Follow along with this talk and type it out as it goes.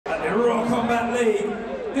League.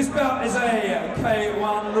 This bout is a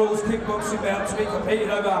K1 rules kickboxing bout to be competed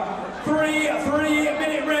over three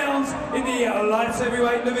 3-minute rounds in the light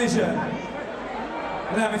heavyweight division.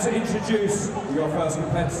 Allow me to introduce your first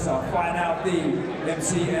competitor, fighting out the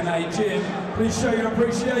MCMA gym. Please show your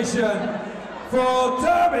appreciation for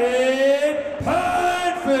Dawid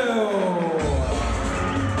Panfil.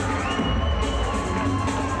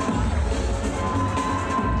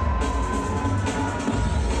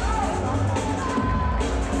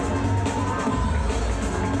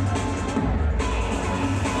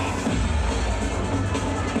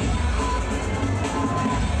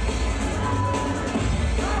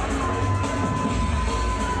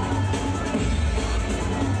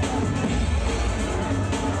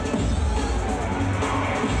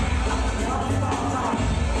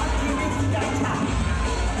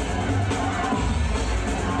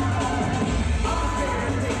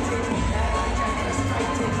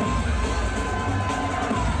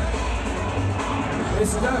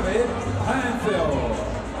 It's Dawid Panfil.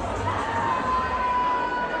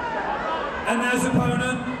 And as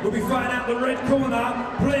opponent, we'll be fighting out the red corner.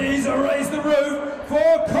 Please raise the roof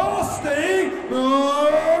for Costi,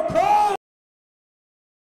 Mocanu.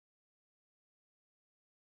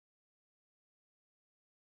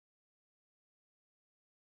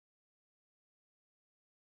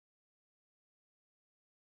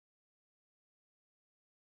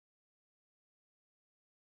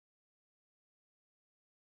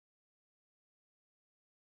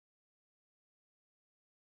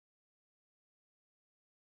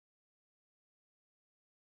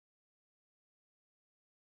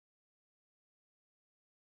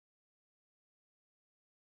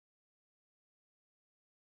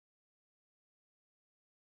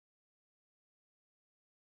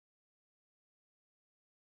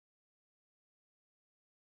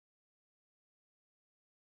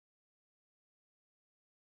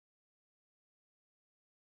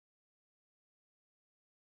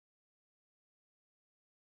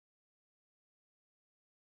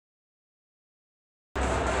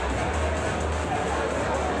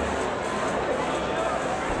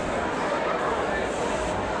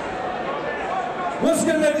 Once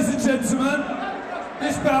again, ladies and gentlemen,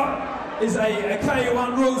 this bout is a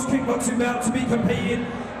K1 rules kickboxing bout to be competed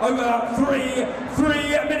over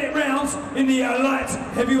three-minute rounds in the light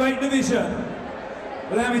heavyweight division.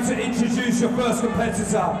 Allow me to introduce your first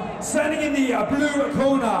competitor, standing in the blue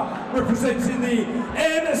corner, representing the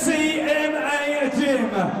MCMA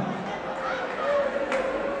gym.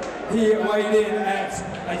 He weighed in at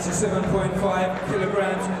 87.5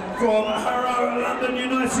 kilograms from Harrow, London,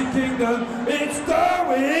 United Kingdom. It's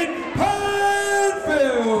Dawid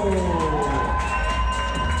Panfil.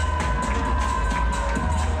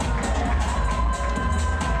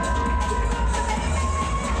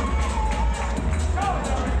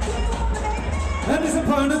 And his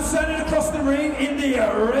opponent standing across the ring in the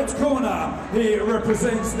red corner. He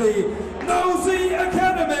represents the Nosy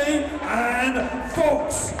Academy and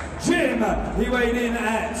Fox Gym. He weighed in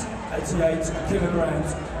at 88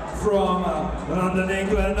 kilograms from London,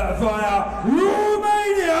 England via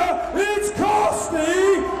Romania. It's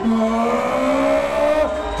Costi, Mocanu.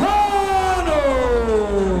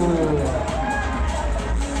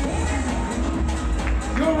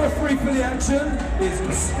 Your referee for the action is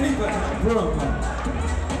Stephen Broom.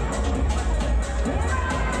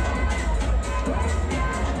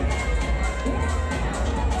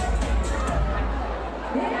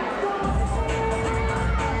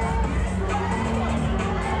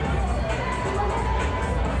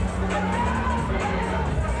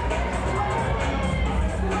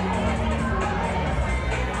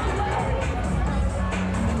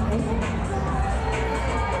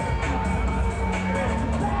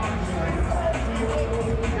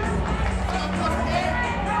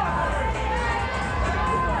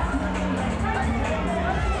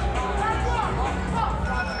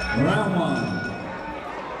 Round one.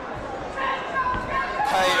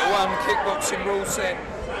 K1 kickboxing rule set.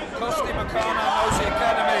 Costi, Mocanu, Nosy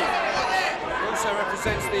Academy. He also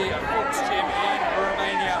represents the Fox Gym in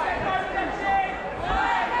Romania.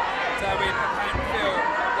 Dawid Panfil,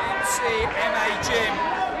 MCMA Gym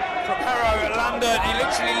from Harrow, London. He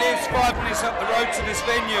literally lives 5 minutes up the road to this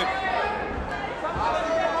venue.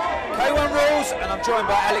 K1 rules, and I'm joined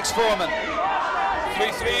by Alex Foreman.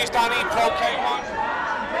 3-3 is Danny, pro K1.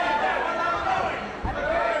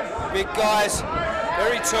 Big guys,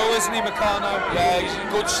 very tall, isn't he, Mocanu? Yeah, he's a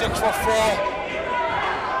good 6'4".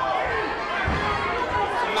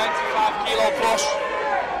 95 kilo plus.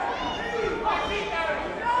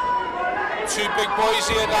 Two big boys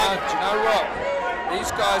here, Dan. Do you know what?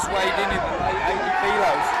 These guys weighed in at 80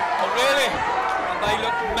 kilos. Oh, really? They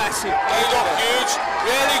look massive. They look huge.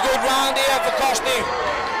 Really good round here for Costi.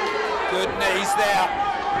 Good knees there.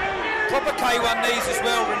 Proper K1 knees as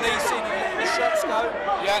well, releasing and letting the shots go.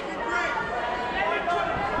 Yeah.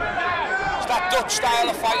 It's that Dutch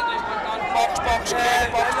style of fighting, isn't it? Box,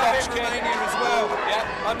 kick, box, kick. Romania as well. Yeah.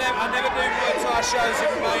 I never do Muay Thai shows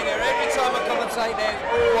in Romania. Every time I commentate there, it's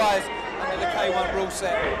always under the K1 rule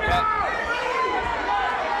set. Yeah.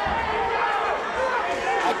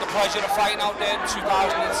 Had the pleasure of fighting out there in 2010.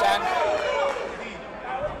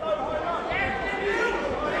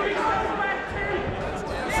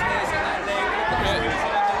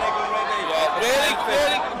 Really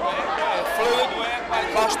fluid work by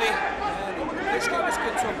Costi. Let's get this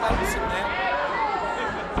good to a balance in there.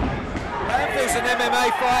 Panfil's an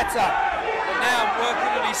MMA fighter, but now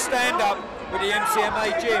working on his stand-up with the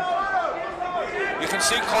MCMA gym. You can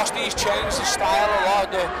see Costi's changed his style a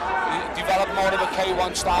lot. He developed more of a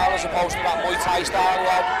K1 style as opposed to that Muay Thai style.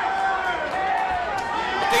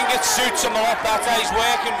 I think it suits him a lot better. He's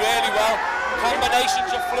working really well.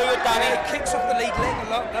 Combinations are fluid, Danny. He kicks off the lead leg a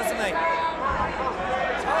lot, doesn't he?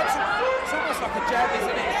 It's hard to, it's almost like a jab,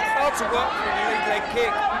 isn't it? It's just hard to work for a lead leg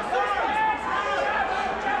kick.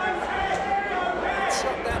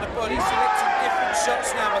 Shot down the body, selecting different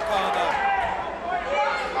shots now, Mocanu.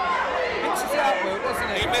 Mixes it up, Will,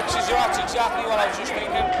 doesn't he? He mixes it up, that's exactly what I was just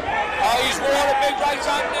thinking. Oh, he's worn a big right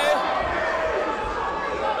hand there.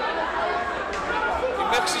 He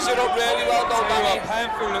mixes it up really well, though, Danny.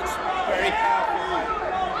 Panfil looks very powerful.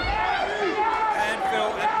 Panfil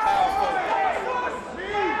and powerful.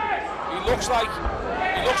 He looks like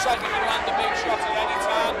he can land a big shot at any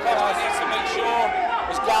time. Costi needs to make sure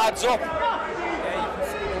his guard's up.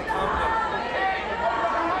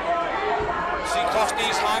 See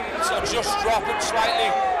Costi's hands are just dropping slightly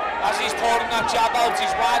as he's pouring that jab out.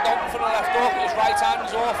 He's wide open for the left hook. His right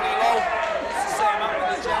hand's awfully low. Just to set him up with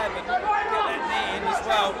the jab and get that knee in as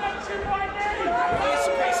well.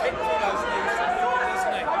 He's hitting for those knees,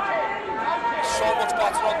 isn't he? He's so much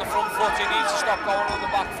better on the front foot. He needs to stop going on the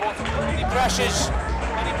back foot. He pressures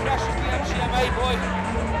the MCMA boy.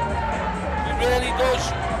 He really does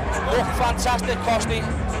look fantastic, Costi.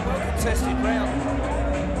 Well contested round.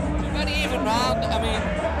 Very even round. I mean,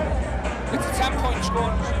 it's a 10-point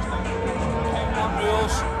scoring system. K1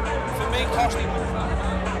 rules. For me, Costi wins that.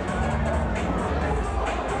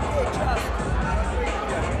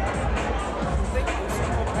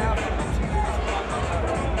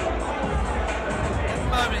 At the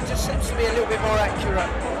moment, it just seems to be a little bit more accurate.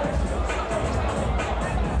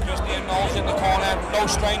 Christian Knowles in the corner. No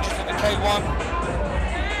stranger to the K1.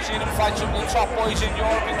 Seen him fight some of the top boys in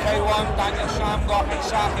Europe in K1, Daniel Shamgok,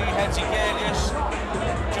 Saki, Hetty Galius,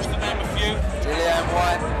 just to name a few. Dillian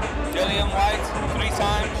White, 3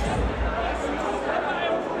 times.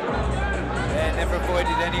 Yeah, never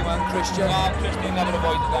avoided anyone, Christian. No, Christian never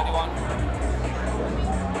avoided anyone.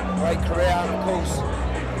 Great career, and of course,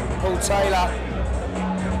 Paul Taylor,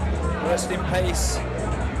 rest in peace,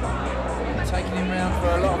 taking him round for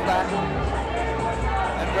a lot of that.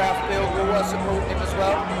 And Ralph Bill was supporting him as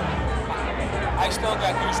well. I still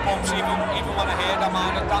get goosebumps even when I hear that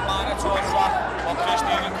mandatory track what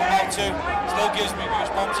Christian had come out to. Still gives me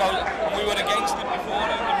goosebumps. And we were against him before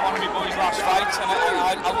in one of my boys' last fights, and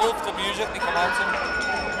I love the music they come out to.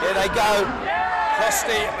 Here they go.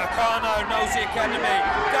 Costi, Mocanu, Nosy Academy.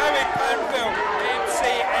 Dawid, Panfil,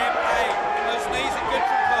 MCMA. Those knees are good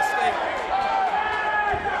from Costi.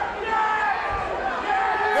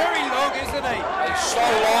 Very long, isn't he? It's so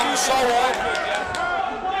long, so awkward, yeah.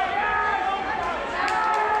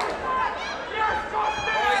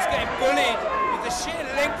 Oh, he's getting bullied with the sheer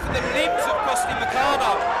length of the limbs of Costi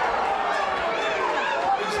Mocanu.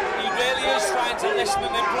 He really is trying to listen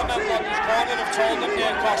and implement what his corner have told him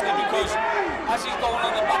there, Costi, because as he's going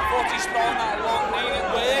on the back foot, he's throwing that long knee. It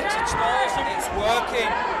works, it stalls him. It's working.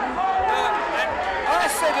 And I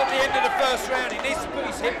said at the end of the first round, he needs to put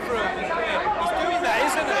his hip through him. He's doing that,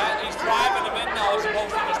 isn't he? Yeah, he's driving him in now as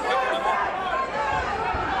opposed to just picking him up.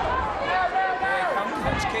 There come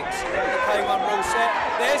punch kicks, the K1 rule set.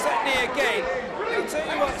 There's that knee again. I'll tell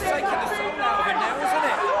you what, it's taking the soul out of him now, isn't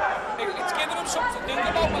it? It's giving him something to think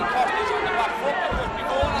about when Costi's on the back foot, because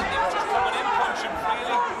before that he was just coming in, punching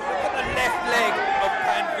freely. Look at the left leg of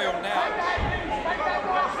Panfil now.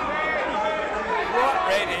 Right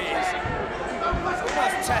red it is. It's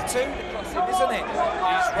almost tattooed across him, isn't it?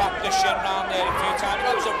 He's wrapped the shin round there a few times.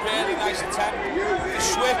 That was a really nice attempt. The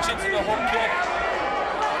switch into the hook kick.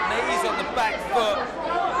 Knees on the back foot.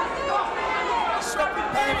 He's stopping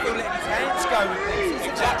Panfil letting his hands go with this.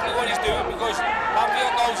 Exactly what he's doing, because Panfil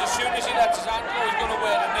knows as soon as he lets his hand go, he's going to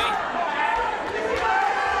wear the knee.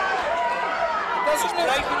 It does doesn't look...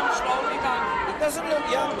 breaking him slowly, Dan. He doesn't look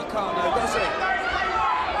young, Mocanu, does he?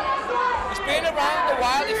 He's been around a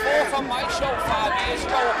while. He fought on my show 5 years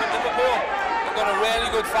ago up in Liverpool. He got a really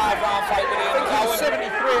good 5-round fight with him. I think he was 73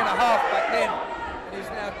 and a half back then. And he's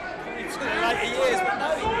now into the later years, but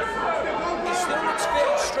no, he still looks fit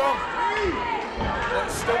and strong.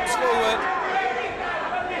 Let's stalks forward.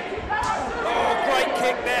 Oh, great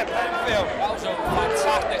kick there, Panfil. That was a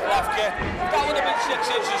fantastic left kick. If that would have been 6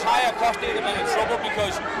 inches higher, Costi would have been in trouble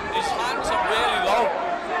because his hands are really low.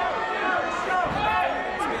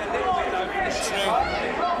 It's true.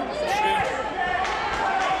 It's true.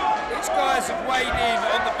 These guys have weighed in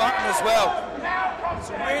on the button as well.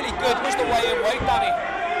 It's really good. What's the weigh-in weight, Danny?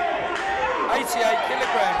 88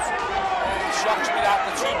 kilograms. It shocks me that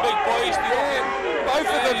the two big boys,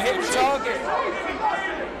 Both of them hit the target.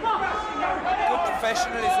 Good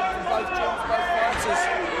professionalism from both gyms, both fighters.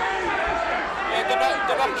 Yeah,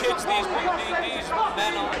 they're not kids, these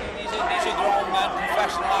men are, these are grown men,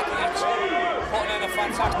 professional athletes, putting in a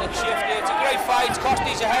fantastic shift here. It's a great fight.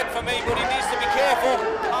 Costi's ahead for me, but he needs to be careful.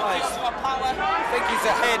 I think he's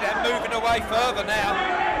ahead and moving away further now.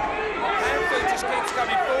 Panfil just keeps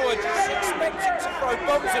coming forward, just expecting to throw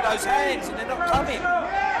bombs at those hands, and they're not coming.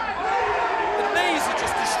 The knees are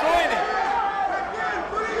just destroying him.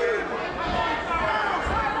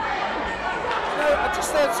 You know, I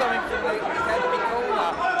just heard something from the academy corner,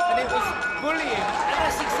 and it was bullying, and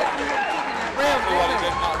that's exactly what he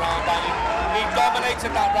did in that round. He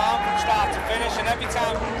dominated that round from start to finish, and every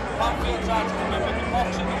time Panfil tried to come in with the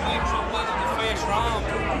boxing, he went to win in the first round.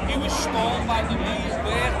 He was stormed by the knees,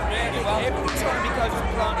 worked really well. Every time he goes to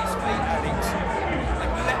plant his feet, Alex,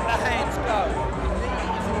 and let the hands go, the knee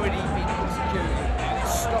has already been executed.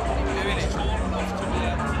 It's stopped him doing it.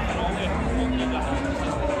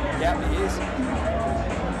 Yeah, he is.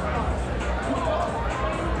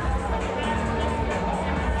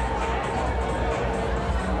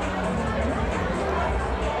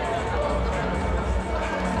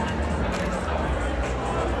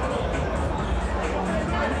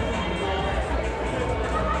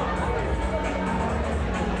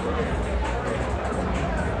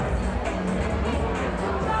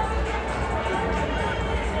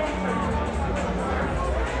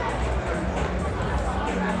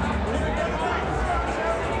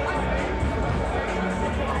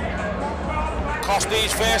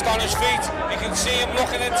 Costi's first on his feet. You can see him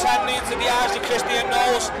looking intently into the eyes of Christian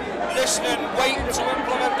Knowles, listening, waiting to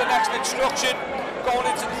implement the next instruction. Going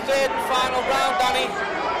into the third and final round, Danny.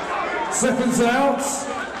 Seconds out.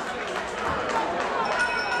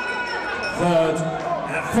 Third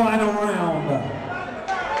and final round.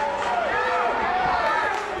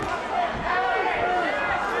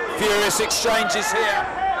 Furious exchanges here.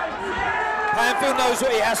 Panfil knows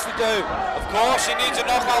what he has to do. Of course, he needs a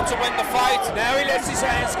knockout to win the fight. Now he lets his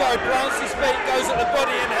hands go, plants his feet, goes at the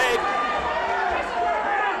body and head.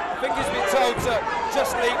 I think he's been told to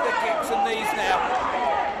just leave the kicks and knees now.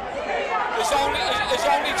 His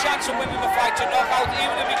only chance of winning the fight to knock out,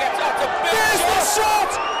 even if he gets out the big There's shot. the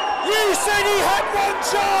shot! You said he had one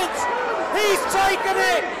chance! He's taken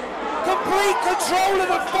it! Complete control of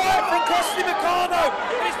the fight from Costi Mocanu,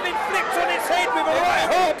 and it's been flipped on its head with a right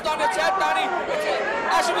hook. On its head, Danny.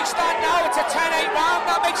 As we stand now, it's a 10-8 round.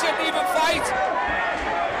 That makes it an even fight.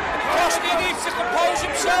 Costi needs to compose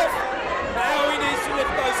himself. Now he needs to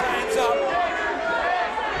lift those hands up.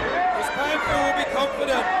 Because Panfil will be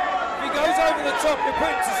confident. If he goes over the top, he'll put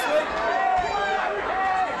him to sleep.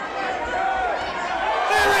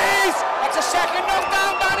 There it is! That's a second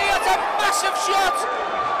knockdown, Danny. That's a massive shot.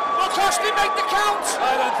 Will Costi make the count?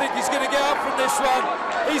 I don't think he's going to get up from this one.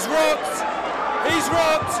 He's rocked. He's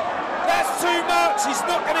rocked. That's too much. He's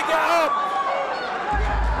not going to get up.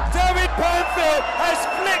 Dawid Panfil has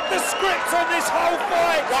flipped the script on this whole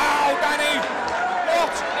fight. Wow, Danny.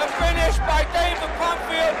 What a finish by David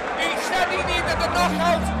Panfil. He said he needed the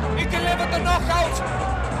knockout. He delivered the knockout.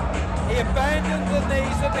 He abandoned the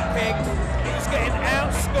knees and the kicks. He was getting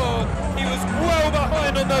outscored. He was well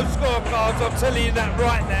behind on those scorecards, I'm telling you that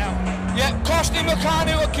right now. Yeah, Costi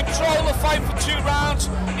Mocanu would control the fight for 2 rounds.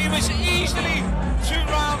 He was easily 2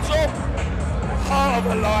 rounds up. Heart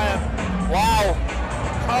of a lion. Wow.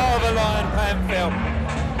 Heart of a lion, Panfil.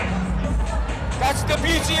 That's the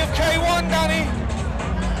beauty of K1, Danny.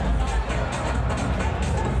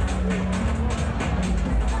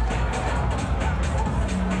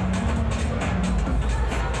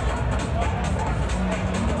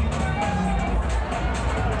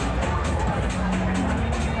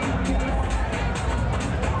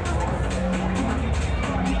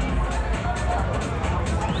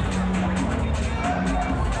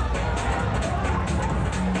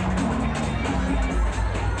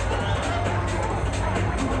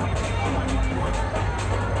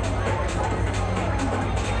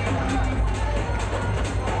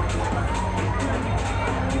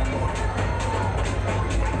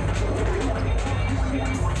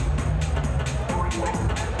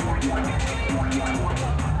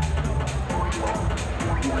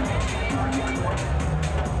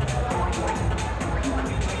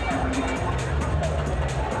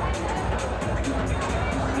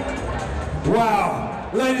 Wow,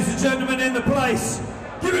 ladies and gentlemen in the place,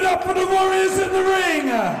 give it up for the Warriors in the ring.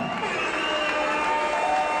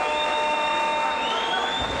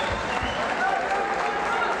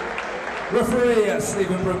 Referee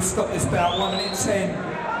Stephen Brooks stopped this bout 1 minute 10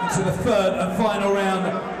 into the third and final round,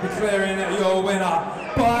 declaring your winner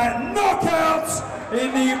by knockout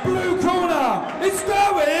in the blue corner. It's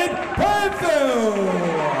Dawid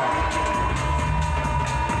Panfil.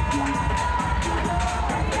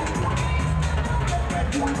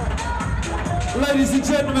 Ladies and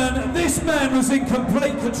gentlemen, this man was in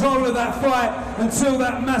complete control of that fight until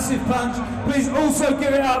that massive punch. Please also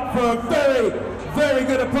give it up for a very, very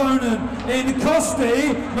good opponent in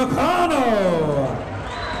Costi, Mocanu.